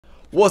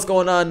What's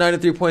going on?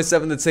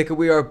 93.7 The Ticket.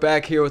 We are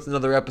back here with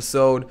another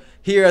episode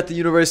here at the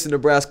University of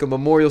Nebraska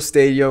Memorial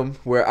Stadium,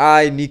 where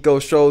I, Niko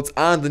Schultz,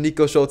 on the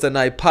Niko Schultz at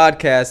Night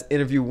podcast,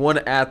 interview one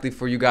athlete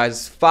for you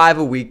guys 5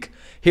 a week.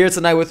 Here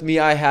tonight with me,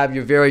 I have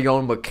your very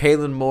own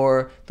Micaylon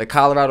Moore, the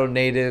Colorado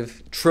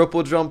native,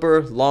 triple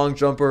jumper, long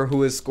jumper,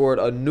 who has scored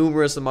a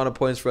numerous amount of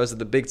points for us at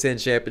the Big Ten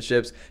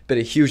Championships, been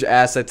a huge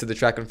asset to the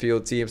track and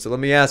field team. So let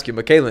me ask you,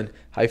 Micaylon,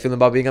 how you feeling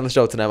about being on the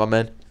show tonight, my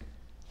man?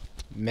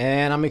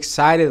 Man, I'm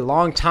excited.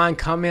 Long time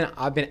coming.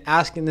 I've been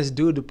asking this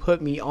dude to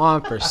put me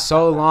on for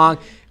so long.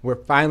 We're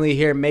finally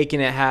here making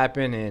it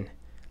happen, and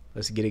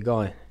let's get it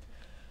going.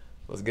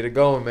 Let's get it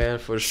going, man.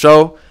 For the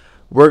show,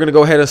 we're going to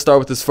go ahead and start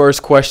with this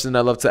first question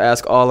I love to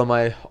ask all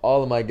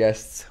of my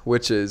guests,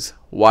 which is,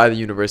 why the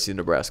University of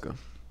Nebraska?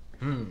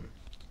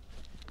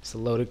 It's a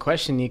loaded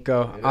question,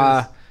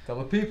 Niko. Tell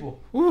the people.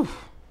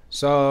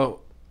 So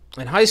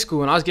in high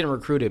school, when I was getting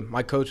recruited,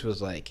 my coach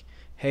was like,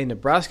 hey,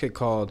 Nebraska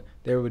called.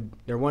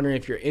 They're wondering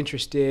if you're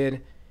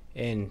interested,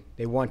 and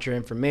they want your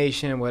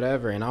information,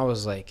 whatever. And I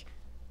was like,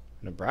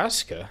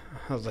 Nebraska?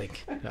 I was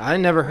like, I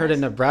never heard of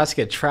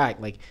Nebraska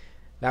track. Like,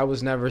 that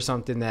was never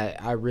something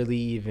that I really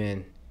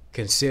even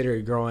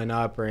considered growing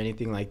up or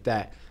anything like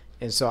that.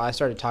 And so I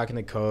started talking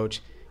to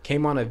coach,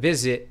 came on a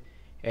visit,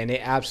 and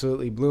it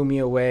absolutely blew me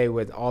away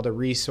with all the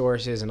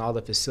resources and all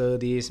the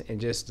facilities and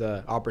just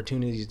the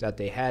opportunities that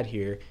they had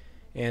here.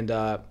 And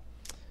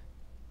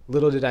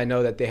little did I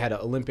know that they had an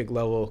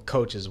Olympic-level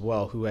coach as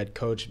well, who had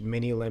coached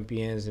many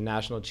Olympians and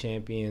national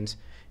champions.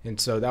 And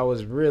so that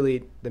was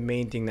really the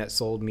main thing that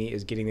sold me,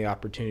 is getting the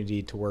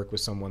opportunity to work with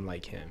someone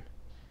like him.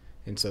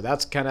 And so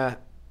that's kind of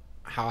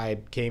how I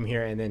came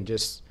here, and then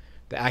just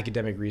the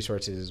academic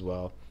resources as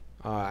well.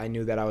 I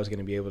knew that I was going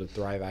to be able to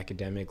thrive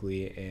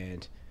academically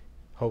and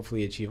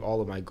hopefully achieve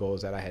all of my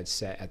goals that I had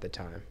set at the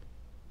time.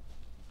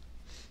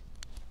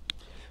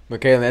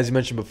 Micaylon, as you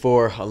mentioned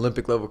before,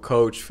 Olympic-level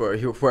coach.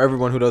 For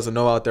everyone who doesn't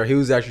know out there, he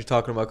was actually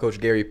talking about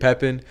Coach Gary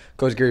Pepin.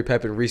 Coach Gary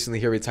Pepin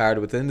recently retired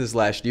within this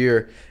last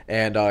year,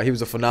 and he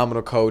was a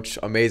phenomenal coach,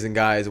 amazing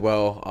guy as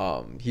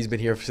well. He's been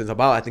here since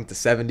about, I think, the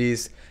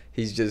 70s.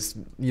 He's just,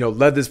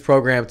 led this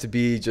program to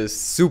be just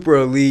super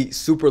elite,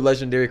 super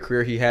legendary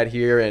career he had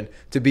here, and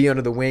to be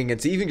under the wing and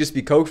to even just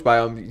be coached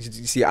by him. You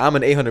see, I'm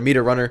an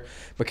 800-meter runner.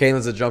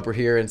 Micaylon's a jumper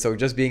here, and so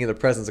just being in the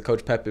presence of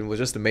Coach Pepin was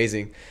just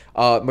amazing.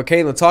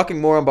 Micaylon, talking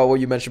more about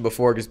what you mentioned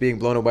before, just being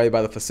blown away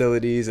by the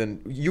facilities,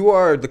 and you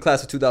are the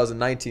class of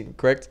 2019,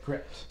 correct?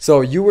 Correct.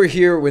 So you were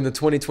here when the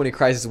 2020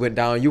 crisis went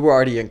down. You were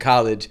already in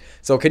college.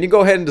 So can you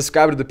go ahead and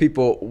describe to the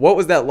people, what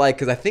was that like?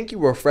 Because I think you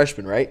were a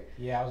freshman, right?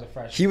 Yeah, I was a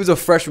freshman. He was a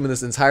freshman when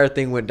this entire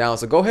thing went down.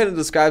 So go ahead and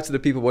describe to the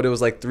people what it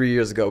was like 3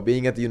 years ago,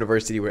 being at the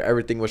university where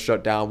everything was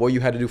shut down, what you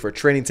had to do for a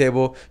training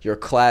table, your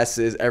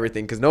classes,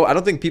 everything. Because I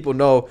don't think people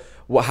know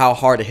how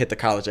hard it hit the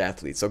college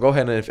athletes. So go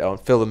ahead and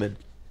fill them in.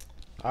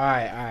 All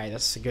right.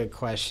 That's a good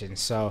question.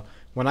 So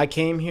when I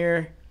came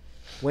here,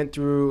 went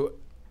through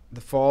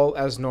the fall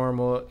as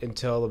normal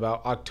until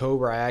about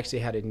October. I actually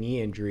had a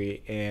knee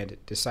injury and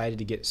decided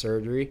to get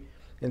surgery.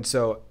 And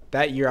so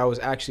that year I was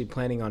actually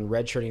planning on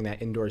redshirting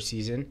that indoor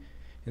season.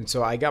 And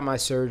so I got my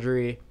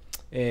surgery,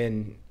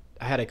 and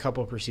I had a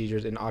couple of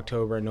procedures in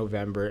October and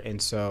November.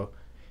 And so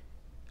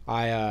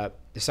I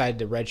decided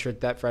to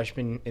redshirt that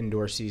freshman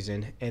indoor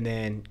season, and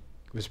then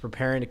was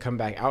preparing to come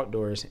back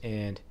outdoors,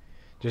 and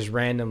just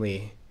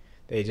randomly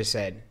they just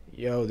said,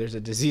 yo, there's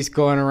a disease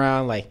going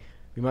around, like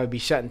we might be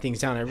shutting things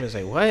down. Everybody's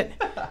like, what?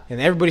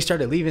 And everybody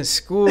started leaving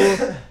school,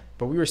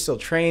 but we were still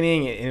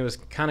training, and it was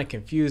kind of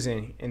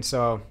confusing. And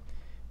so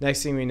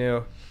next thing we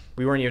knew,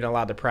 we weren't even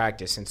allowed to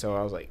practice. And so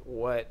I was like,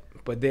 what?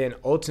 But then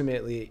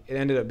ultimately it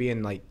ended up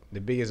being like the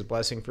biggest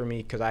blessing for me,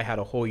 because I had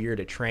a whole year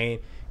to train,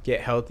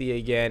 get healthy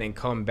again, and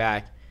come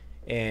back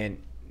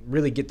and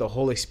really get the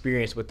whole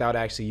experience without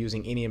actually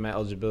using any of my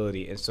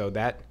eligibility. And so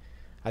that,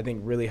 I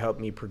think, really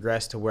helped me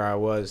progress to where I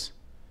was,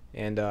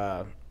 and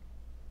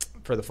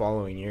for the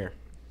following year.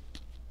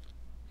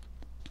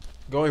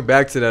 Going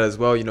back to that as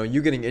well,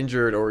 you getting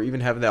injured or even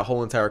having that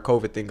whole entire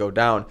COVID thing go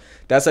down,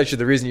 that's actually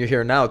the reason you're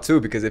here now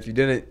too, because if you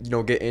didn't,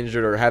 get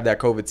injured or have that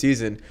COVID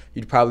season,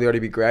 you'd probably already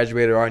be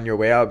graduated or on your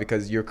way out,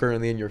 because you're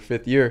currently in your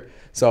 5th year.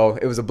 So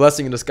it was a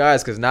blessing in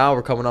disguise, because now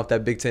we're coming off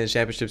that Big Ten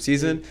championship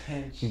season.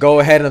 Go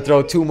ahead and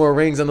throw 2 more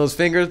rings on those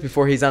fingers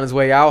before he's on his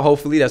way out.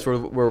 Hopefully that's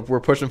what we're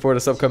pushing for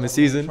this upcoming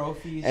season.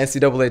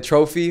 NCAA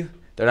trophy.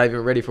 They're not even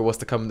ready for what's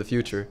to come in the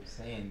future.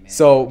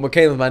 So,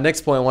 Micaylon, my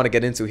next point I want to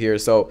get into here.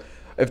 So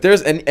if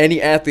there's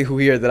any athlete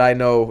here that I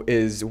know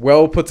is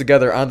well put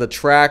together on the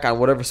track, on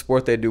whatever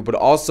sport they do, but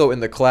also in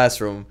the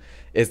classroom,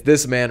 it's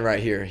this man right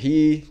here.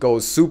 He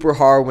goes super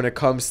hard when it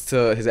comes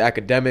to his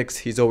academics.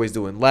 He's always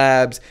doing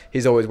labs.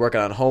 He's always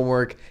working on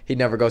homework. He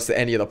never goes to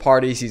any of the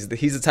parties. He's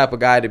the type of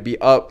guy to be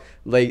up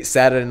late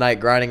Saturday night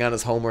grinding on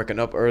his homework and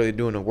up early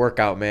doing a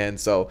workout, man.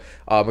 So,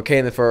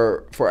 Micaylon,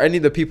 for any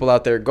of the people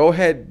out there, go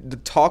ahead to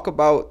talk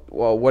about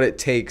what it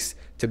takes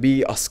to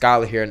be a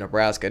scholar here in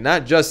Nebraska.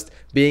 Not just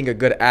being a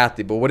good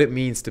athlete, but what it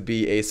means to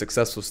be a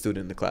successful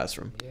student in the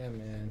classroom. Yeah,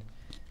 man.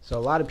 So a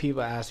lot of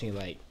people ask me,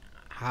 like,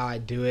 how I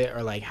do it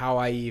or like how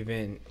I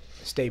even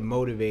stay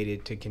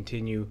motivated to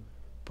continue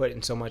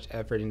putting so much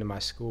effort into my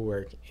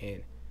schoolwork.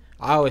 And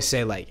I always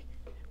say, like,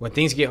 when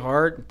things get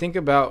hard, think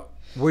about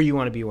where you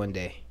want to be one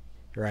day,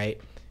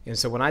 right? And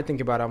so when I think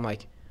about it, I'm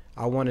like,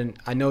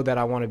 I know that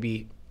I want to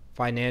be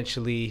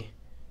financially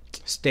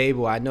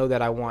stable. I know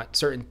that I want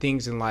certain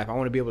things in life. I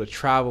want to be able to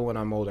travel when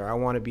I'm older. I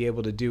want to be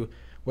able to do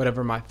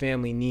whatever my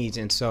family needs.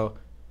 And so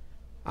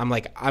I'm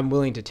like, I'm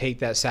willing to take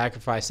that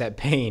sacrifice, that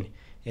pain,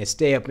 and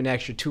stay up an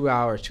extra 2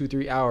 hours,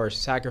 3 hours,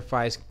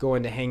 sacrifice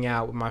going to hang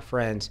out with my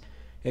friends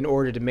in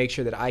order to make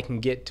sure that I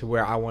can get to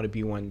where I want to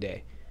be one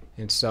day.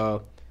 And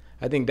so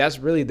I think that's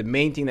really the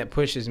main thing that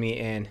pushes me.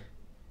 And,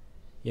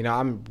 you know,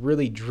 I'm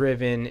really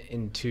driven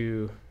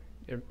into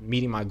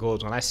meeting my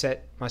goals. When I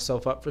set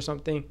myself up for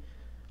something,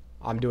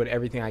 I'm doing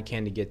everything I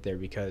can to get there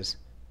because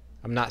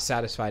I'm not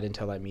satisfied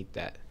until I meet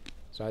that.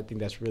 So I think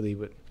that's really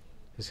what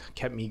has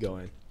kept me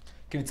going.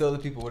 Can you tell the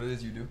people what it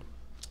is you do?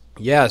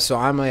 Yeah, so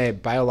I'm a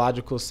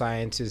biological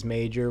sciences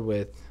major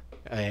with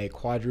a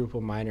quadruple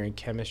minor in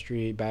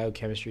chemistry,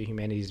 biochemistry,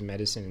 humanities,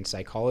 medicine, and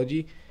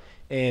psychology.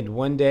 And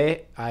one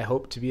day I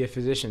hope to be a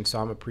physician, so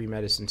I'm a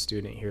pre-medicine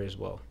student here as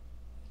well.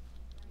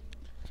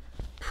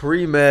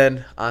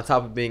 Pre-med on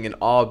top of being an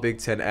all Big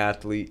Ten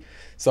athlete.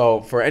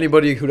 So for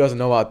anybody who doesn't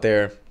know out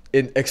there,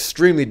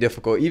 extremely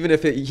difficult. Even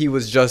if he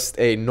was just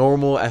a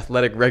normal,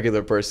 athletic,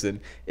 regular person,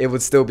 it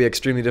would still be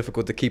extremely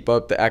difficult to keep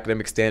up the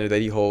academic standard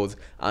that he holds.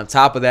 On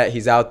top of that,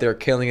 he's out there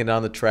killing it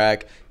on the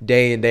track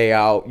day in, day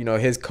out. You know,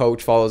 his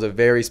coach follows a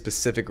very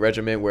specific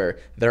regimen where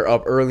they're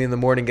up early in the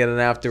morning getting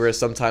after it.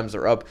 Sometimes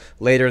they're up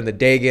later in the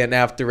day getting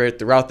after it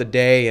throughout the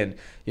day. And,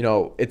 you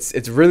know,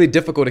 it's really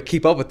difficult to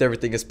keep up with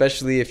everything,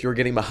 especially if you're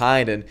getting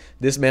behind. And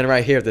this man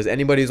right here, if there's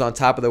anybody who's on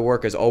top of their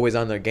work, is always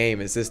on their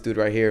game, it's this dude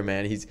right here,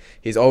 man.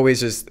 He's always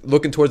just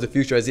looking towards the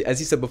future. As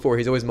he said before,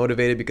 he's always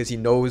motivated because he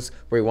knows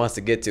where he wants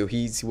to get to.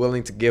 He's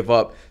willing to give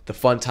up the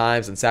fun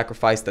times and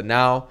sacrifice the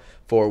now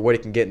for what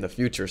he can get in the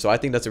future. So I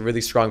think that's a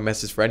really strong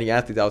message for any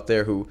athlete out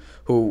there who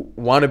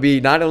want to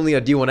be not only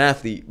a D1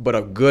 athlete, but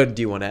a good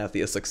D1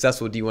 athlete, a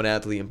successful D1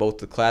 athlete in both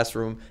the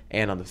classroom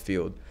and on the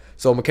field.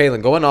 So,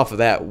 Micaylon, going off of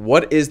that,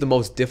 what is the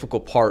most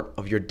difficult part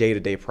of your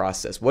day-to-day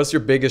process? What's your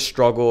biggest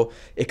struggle?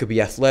 It could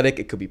be athletic,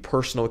 it could be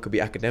personal, it could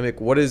be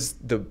academic. What is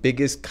the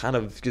biggest kind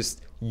of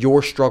just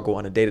your struggle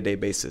on a day-to-day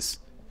basis?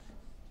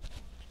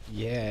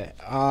 Yeah,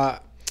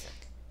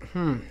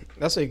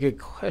 that's a good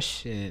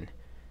question.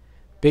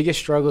 Biggest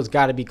struggle has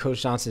got to be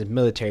Coach Johnson's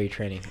military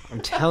training.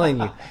 I'm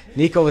telling you,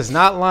 Niko was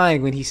not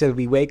lying when he said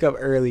we wake up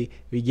early,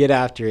 we get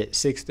after it,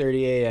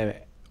 6:30 a.m.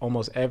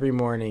 almost every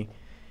morning,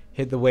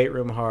 hit the weight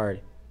room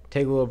hard.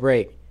 Take a little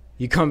break.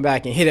 You come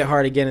back and hit it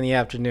hard again in the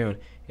afternoon.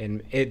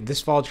 And this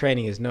fall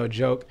training is no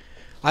joke.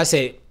 I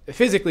say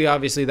physically,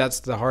 obviously, that's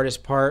the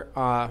hardest part.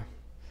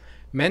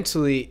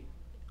 Mentally,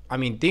 I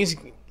mean, things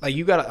like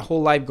you got a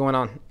whole life going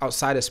on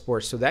outside of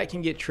sports, so that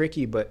can get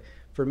tricky. But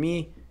for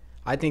me,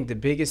 I think the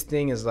biggest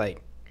thing is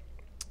like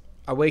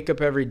I wake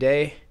up every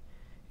day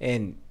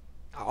and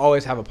I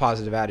always have a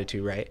positive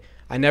attitude, right?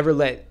 I never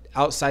let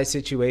outside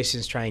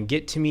situations try and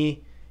get to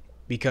me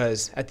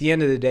because at the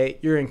end of the day,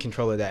 you're in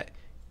control of that.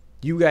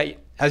 You got,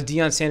 as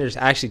Deion Sanders,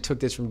 I actually took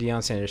this from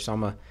Deion Sanders, so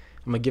I'm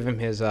gonna give him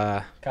his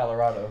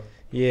Colorado.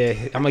 Yeah,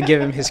 I'm gonna give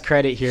him his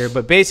credit here.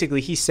 But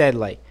basically, he said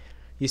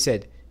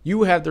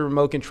you have the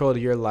remote control to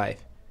your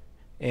life,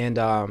 and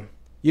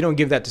you don't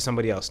give that to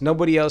somebody else.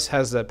 Nobody else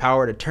has the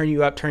power to turn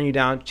you up, turn you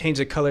down, change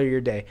the color of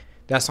your day.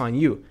 That's on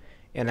you,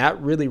 and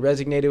that really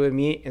resonated with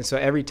me. And so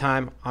every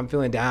time I'm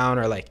feeling down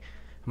or like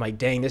I'm like,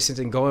 dang, this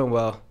isn't going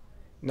well.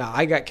 Now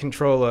I got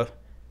control of,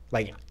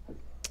 like,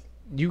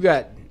 you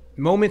got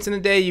moments in the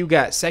day, you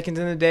got seconds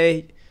in the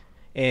day,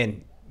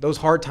 and those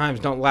hard times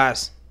don't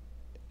last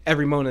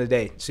every moment of the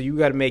day. So you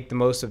got to make the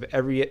most of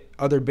every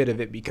other bit of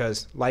it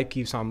because life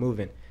keeps on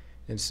moving.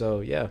 And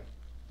so, yeah.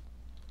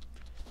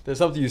 There's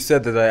something you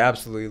said that I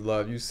absolutely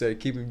love. You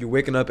said you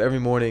waking up every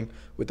morning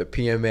with a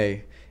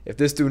PMA. If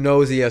this dude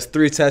knows he has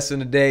 3 tests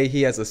in a day,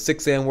 he has a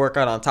 6 a.m.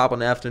 workout on top of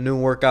an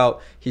afternoon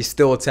workout, he's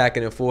still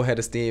attacking in full head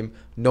of steam,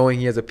 knowing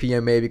he has a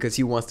PMA because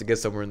he wants to get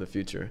somewhere in the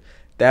future.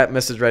 That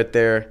message right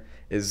there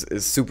is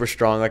super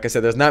strong. Like I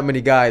said, there's not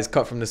many guys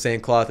cut from the same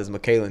cloth as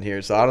Micaylon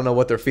here, so I don't know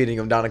what they're feeding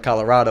him down in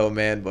Colorado,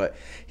 man, but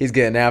he's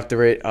getting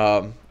after it.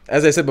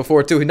 As I said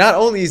before, too, not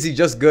only is he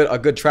just a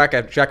good track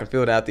and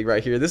field athlete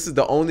right here, this is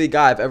the only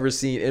guy I've ever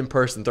seen in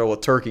person throw a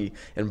turkey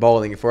in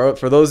bowling. For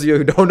those of you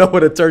who don't know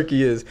what a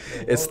turkey is,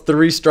 it's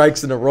 3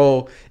 strikes in a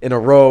row.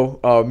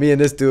 Me and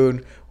this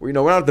dude, we're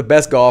not the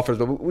best golfers,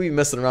 but we be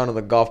messing around on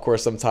the golf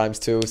course sometimes,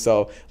 too.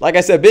 So, like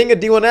I said, being a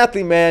D1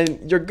 athlete,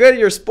 man, you're good at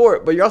your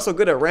sport, but you're also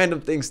good at random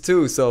things,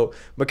 too. So,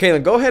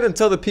 Micaylon, go ahead and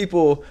tell the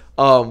people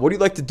what do you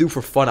like to do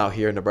for fun out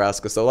here in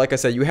Nebraska? So, like I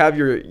said, you have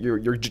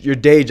your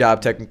day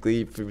job,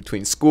 technically,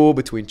 between school,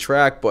 between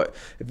track, but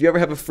if you ever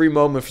have a free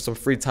moment for some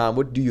free time,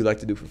 what do you like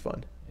to do for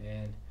fun?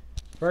 And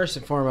first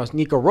and foremost,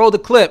 Niko, roll the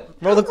clip.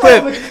 Roll the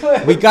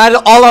clip. We got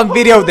it all on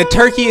video. The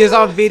turkey is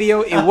on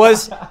video. It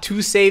was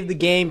to save the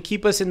game,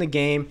 keep us in the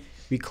game.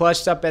 We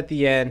clutched up at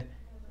the end.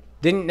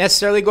 Didn't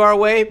necessarily go our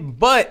way,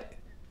 but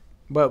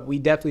but we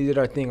definitely did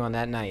our thing on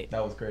that night.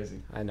 That was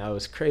crazy. I know, it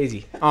was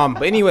crazy.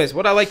 But anyways,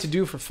 what I like to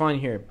do for fun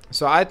here.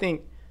 So I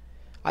think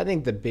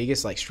the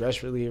biggest like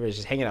stress reliever is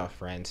just hanging out with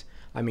friends.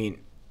 I mean,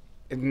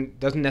 it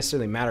doesn't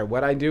necessarily matter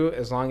what I do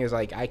as long as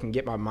like I can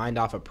get my mind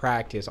off of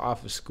practice,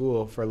 off of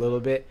school for a little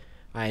bit.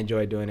 I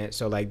enjoy doing it.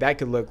 So like that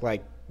could look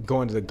like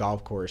going to the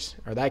golf course,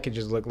 or that could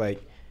just look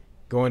like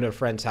going to a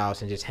friend's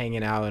house and just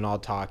hanging out and all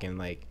talking,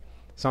 like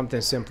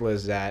something simple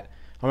as that.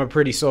 I'm a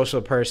pretty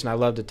social person. I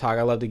love to talk.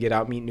 I love to get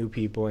out, meet new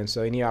people, and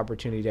so any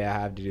opportunity I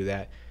have to do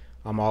that,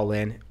 I'm all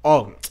in.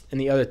 Oh,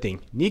 and the other thing,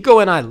 Niko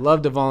and I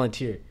love to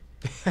volunteer.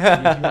 If you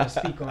want to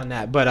speak on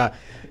that, but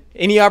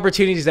any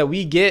opportunities that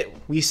we get,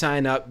 we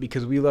sign up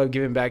because we love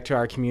giving back to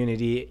our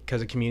community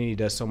because the community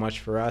does so much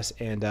for us,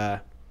 and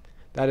that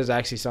is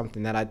actually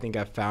something that I think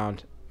I've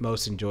found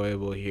most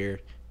enjoyable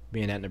here,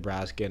 being at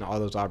Nebraska, and all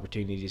those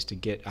opportunities to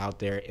get out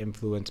there,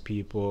 influence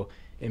people,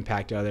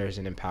 impact others,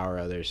 and empower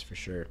others for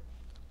sure.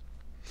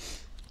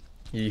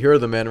 You hear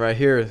the man right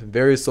here.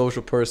 Very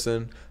social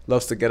person.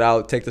 Loves to get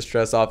out, take the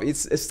stress off.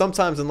 It's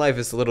sometimes in life,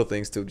 it's the little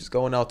things too. Just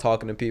going out,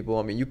 talking to people.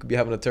 I mean, you could be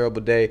having a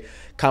terrible day,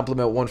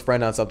 compliment one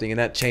friend on something, and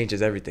that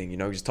changes everything. You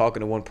know, just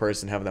talking to one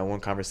person, having that one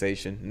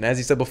conversation. And as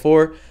you said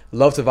before,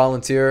 love to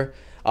volunteer.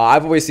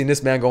 I've always seen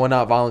this man going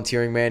out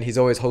volunteering, man. He's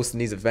always hosting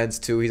these events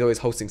too. He's always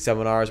hosting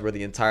seminars where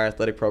the entire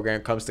athletic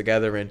program comes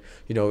together and,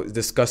 you know,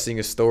 discussing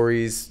his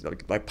stories,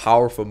 like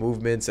powerful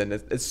movements, and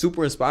it's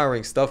super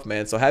inspiring stuff,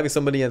 man. So having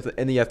somebody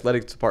in the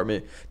athletic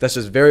department that's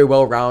just very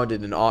well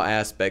rounded in all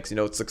aspects, you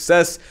know,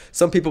 success.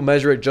 Some people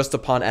measure it just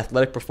upon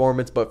athletic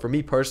performance, but for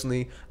me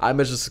personally, I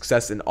measure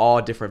success in all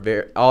different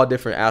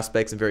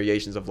aspects and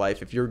variations of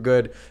life. If you're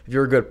good, if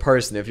you're a good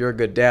person, if you're a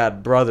good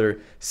dad, brother,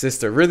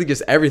 sister, really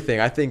just everything.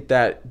 I think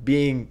that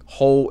being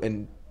whole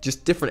in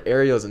just different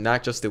areas and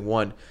not just in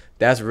one,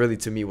 that's really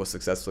to me what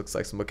success looks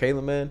like. So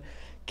Micaylon, man,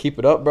 keep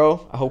it up,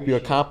 bro. I hope you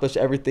accomplish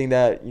everything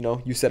that, you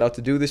know, you set out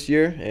to do this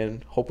year,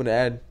 and hoping to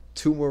add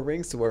 2 more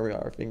rings to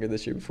our finger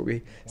this year before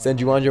we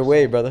send you on your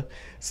way, brother.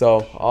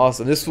 So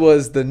awesome. This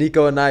was the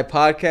Niko and I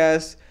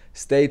podcast.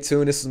 Stay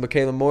tuned. This is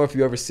Micaylon Moore. If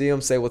you ever see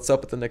him, say what's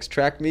up at the next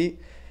track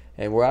meet,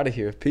 and we're out of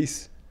here.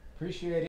 Peace. Appreciate it.